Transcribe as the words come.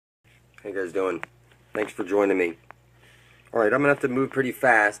How you guys doing? Thanks for joining me. Alright, I'm going to have to move pretty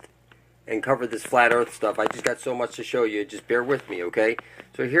fast and cover this flat earth stuff. I just got so much to show you. Just bear with me, okay?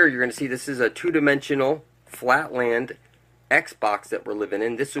 So here you're going to see this is a two-dimensional flatland Xbox that we're living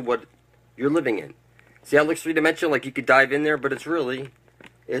in. This is what you're living in. See how it looks three-dimensional? Like you could dive in there, but it's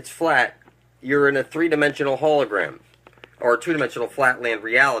flat. You're in a three-dimensional hologram, or a two-dimensional flatland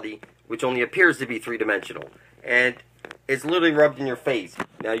reality, which only appears to be three-dimensional. And it's literally rubbed in your face.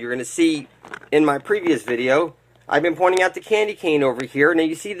 Now you're going to see in my previous video, I've been pointing out the candy cane over here. Now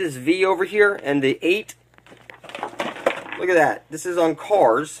you see this V over here and the 8. Look at that. This is on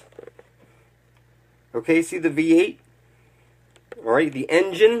cars. Okay, see the V8? Alright, the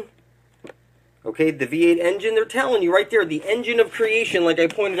engine. Okay, the V8 engine, they're telling you right there, the engine of creation, like I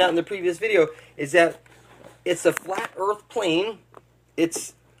pointed out in the previous video, is that it's a flat earth plane.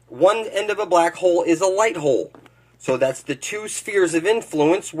 It's one end of a black hole is a light hole. So that's the two spheres of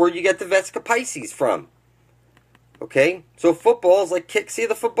influence where you get the Vesica Pisces from. Okay, so football is like kick. See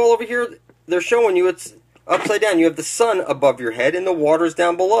the football over here? They're showing you it's upside down. You have the sun above your head and the water's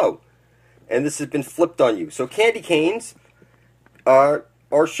down below. And this has been flipped on you. So candy canes are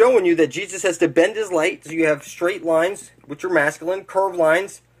showing you that Jesus has to bend his light. So you have straight lines, which are masculine, curved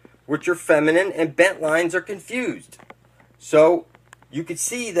lines, which are feminine, and bent lines are confused. So you could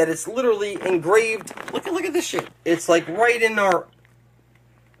see that it's literally engraved. Look at this shit. It's like right in our...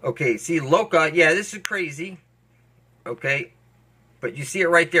 Okay, see, loci. Yeah, this is crazy. Okay, but you see it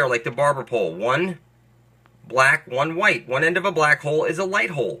right there, like the barber pole. One black, one white. One end of a black hole is a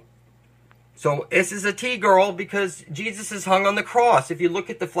light hole. So this is a T-girl because Jesus is hung on the cross. If you look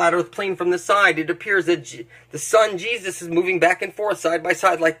at the flat earth plane from the side, it appears that the son, Jesus, is moving back and forth, side by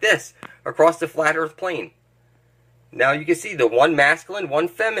side, like this, across the flat earth plane. Now you can see the one masculine, one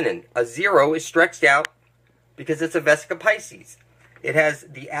feminine. A 0 is stretched out because it's a Vesica Pisces. It has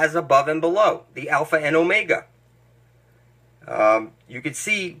the as above and below, the alpha and omega. You can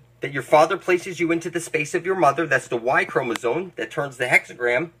see that your father places you into the space of your mother. That's the Y chromosome that turns the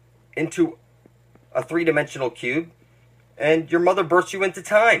hexagram into a three-dimensional cube. And your mother births you into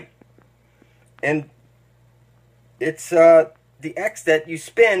time. And it's the X that you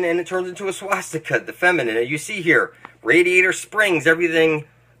spin and it turns into a swastika, the feminine. And you see here, radiator springs, everything,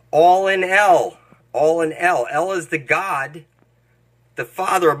 all in L. All in L. L is the God, the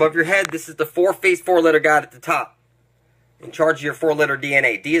Father above your head. This is the four-faced, four-letter God at the top, in charge of your four-letter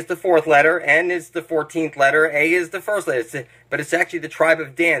DNA. D is the fourth letter, N is the 14th letter, A is the first letter. But it's actually the tribe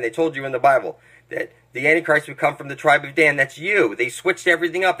of Dan. They told you in the Bible that the Antichrist would come from the tribe of Dan. That's you. They switched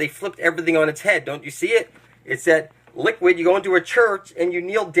everything up. They flipped everything on its head. Don't you see it? It's that liquid. You go into a church and you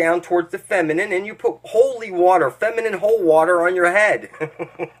kneel down towards the feminine and you put holy water, feminine whole water on your head.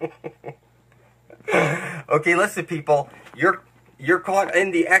 Okay, listen, people. You're caught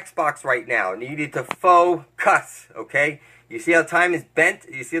in the Xbox right now, and you need to focus, okay? You see how time is bent?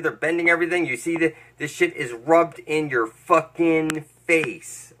 You see how they're bending everything? You see that this shit is rubbed in your fucking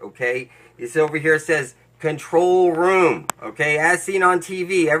face, okay? You see over here it says, control room, okay? As seen on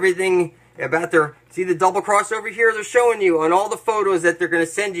TV, everything about their... See the double cross over here? They're showing you on all the photos that they're going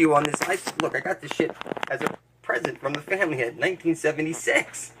to send you on this. Look, I got this shit as a present from the family in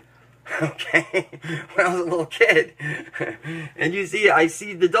 1976. Okay, when I was a little kid. And you see, I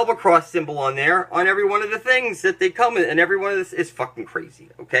see the double cross symbol on there on every one of the things that they come in, and every one of this is fucking crazy.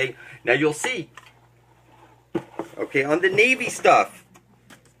 Okay, now you'll see. Okay, on the Navy stuff,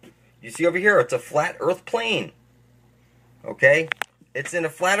 you see over here, it's a flat earth plane. Okay, it's in a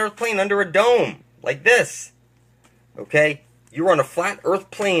flat earth plane under a dome like this. Okay, you're on a flat earth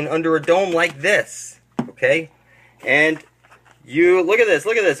plane under a dome like this. Okay, and you look at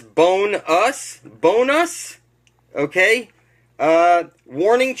this, bone us, okay,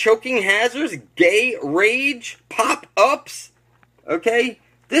 warning, choking hazards, gay rage, pop-ups, okay,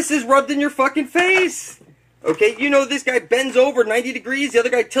 this is rubbed in your fucking face, okay, you know this guy bends over 90 degrees, the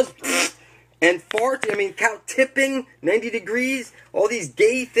other guy tilts and farts, I mean, cow tipping 90 degrees, all these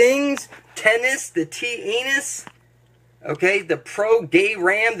gay things, tennis, the T-anus, okay, the pro-gay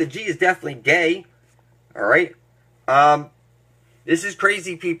ram, the G is definitely gay, alright, this is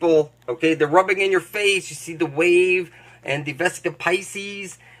crazy, people. Okay, they're rubbing in your face. You see the wave and the Vesica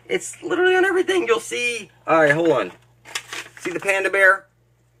Pisces. It's literally on everything. You'll see. All right, hold on. See the panda bear?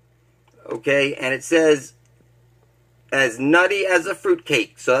 Okay, and it says, as nutty as a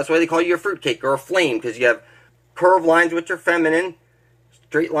fruitcake. So that's why they call you a fruitcake or a flame, because you have curved lines which are feminine,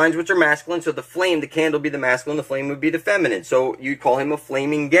 straight lines which are masculine. So the flame, the candle would be the masculine, the flame would be the feminine. So you call him a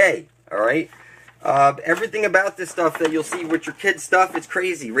flaming gay. All right? Everything about this stuff that you'll see with your kids' stuff, it's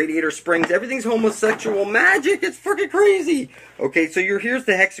crazy. Radiator springs, everything's homosexual magic. It's freaking crazy. Okay, so here's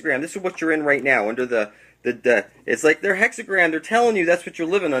the hexagram. This is what you're in right now under the it's like their hexagram. They're telling you that's what you're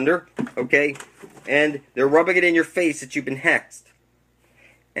living under. Okay, and they're rubbing it in your face that you've been hexed,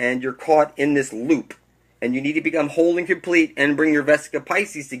 and you're caught in this loop. And you need to become whole and complete and bring your Vesica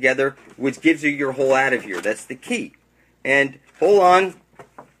Pisces together, which gives you your whole out of here. That's the key. And hold on.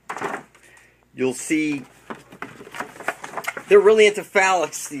 You'll see they're really into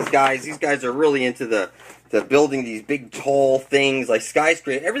phallics, these guys. These guys are really into the building these big, tall things like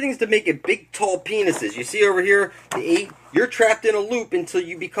skyscrapers. Everything's to make it big, tall penises. You see over here, the 8, you're trapped in a loop until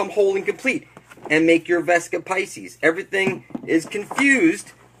you become whole and complete and make your Vesica Pisces. Everything is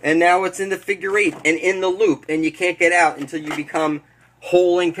confused. And now it's in the figure 8 and in the loop. And you can't get out until you become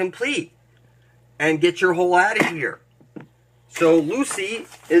whole and complete. And get your whole out of here. So Lucy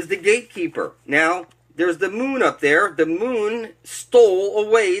is the gatekeeper. Now, there's the moon up there. The moon stole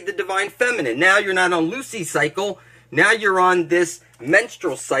away the divine feminine. Now you're not on Lucy's cycle. Now you're on this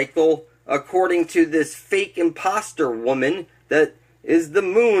menstrual cycle according to this fake imposter woman that is the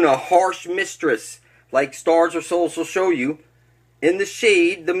moon, a harsh mistress. Like Stars or Souls will show you. In the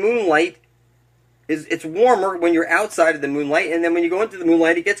shade, the moonlight, it's warmer when you're outside of the moonlight, and then when you go into the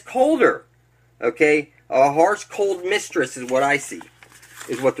moonlight, it gets colder. Okay? A harsh, cold mistress is what I see.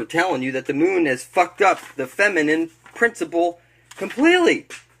 Is what they're telling you, that the moon has fucked up the feminine principle completely.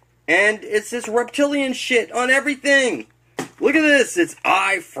 And it's this reptilian shit on everything. Look at this. It's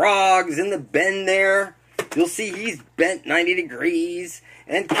eye frogs in the bend there. You'll see he's bent 90 degrees.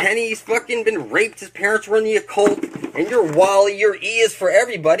 And Kenny's fucking been raped. His parents were in the occult. And you're Wally, your E is for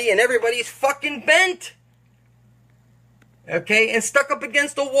everybody. And everybody's fucking bent. Okay? And stuck up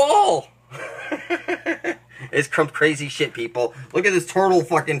against a wall. It's crazy shit, people. Look at this turtle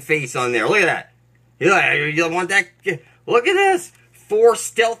fucking face on there. Look at that. You want that? Look at this. 4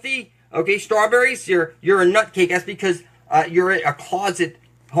 stealthy. Okay, strawberries. You're a nutcake. That's because you're a closet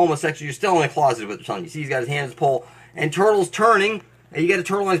homosexual. You're still in a closet with the son. You see he's got his hands pulled. And turtle's turning. And you got a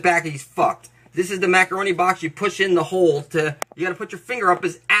turtle on his back and he's fucked. This is the macaroni box you push in the hole to... You got to put your finger up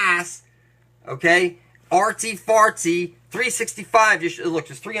his ass. Okay? Artsy fartsy. 365. Look,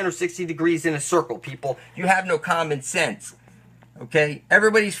 there's 360 degrees in a circle, people. You have no common sense. Okay?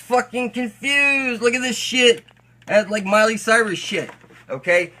 Everybody's fucking confused. Look at this shit. That's like Miley Cyrus shit.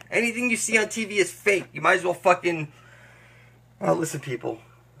 Okay? Anything you see on TV is fake. You might as well fucking... Well, listen, people.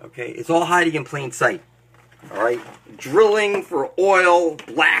 Okay? It's all hiding in plain sight. Alright? Drilling for oil,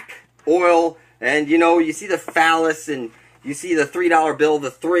 black oil, and you see the phallus and you see the $3 bill,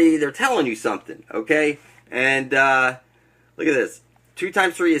 the 3, they're telling you something, okay? And, look at this. 2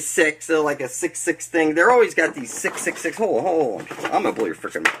 times 3 is 6, so like a 6-6 thing. They're always got these 6-6-6. Hold on. I'm gonna blow your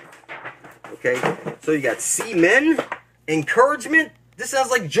freaking mind. Okay? So you got semen, encouragement. This sounds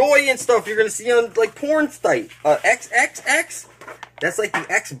like joy and stuff you're gonna see on, like, porn site. XXX. That's like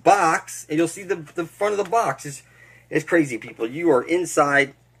the X box, and you'll see the front of the box is crazy, people. You are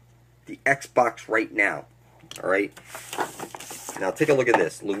inside the X box right now. Alright? Now take a look at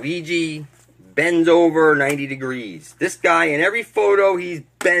this. Luigi bends over 90 degrees. This guy, in every photo, he's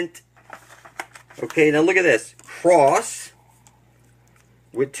bent. Okay, now look at this. Cross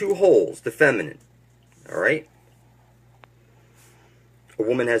with 2 holes, the feminine. Alright? A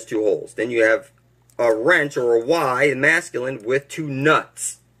woman has 2 holes. Then you have a wrench or a Y, the masculine, with 2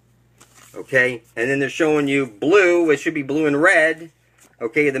 nuts. Okay? And then they're showing you blue. It should be blue and red.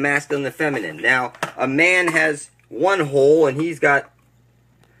 Okay, the masculine and the feminine. Now, a man has 1 hole, and he's got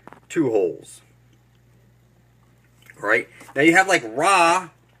 2 holes. Alright? Now, you have, like, Ra.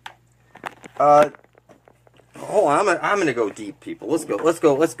 Hold on, I'm gonna go deep, people. Let's go.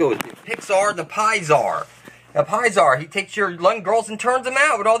 Pixar, the Pie Czar. Now, Pie Czar, he takes your young girls and turns them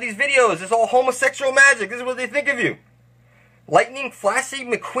out with all these videos. It's all homosexual magic. This is what they think of you. Lightning Flashy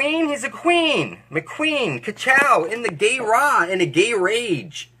McQueen, he's a queen. McQueen, ka-chow, in the gay Ra, in a gay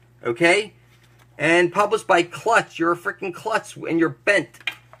rage. Okay? And published by Klutz. You're a freaking klutz, and you're bent.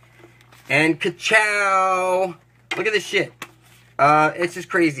 And ka-chow. Look at this shit. It's just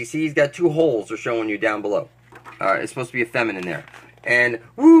crazy. See, he's got 2 holes they're showing you down below. It's supposed to be a feminine there. And,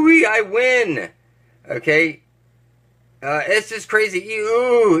 woo-wee, I win. Okay? It's just crazy.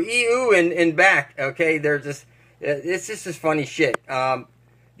 Ew, and back. Okay? They're just... It's just this funny shit.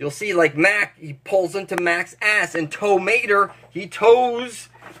 You'll see, like, Mac, he pulls into Mac's ass, and Toe Mater, he toes,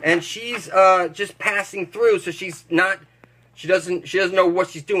 and she's just passing through, so she's not, she doesn't know what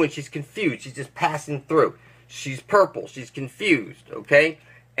she's doing. She's confused. She's just passing through. She's purple. She's confused, okay?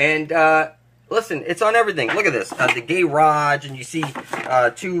 And listen, it's on everything. Look at this. The gay Raj, and you see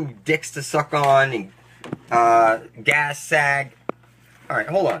 2 dicks to suck on, and gas sag. All right,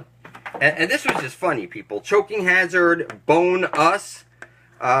 hold on. And this was just funny, people. Choking hazard, bone us,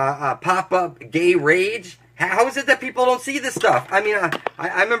 pop-up gay rage. How is it that people don't see this stuff? I mean,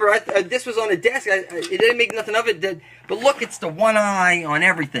 I remember this was on a desk. It didn't make nothing of it. But look, it's the one eye on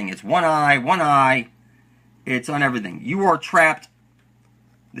everything. It's one eye. It's on everything. You are trapped.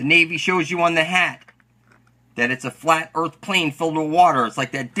 The Navy shows you on the hat that it's a flat earth plane filled with water. It's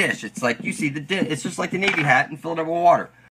like that dish. It's like, you see the dish. It's just like the Navy hat and filled up with water.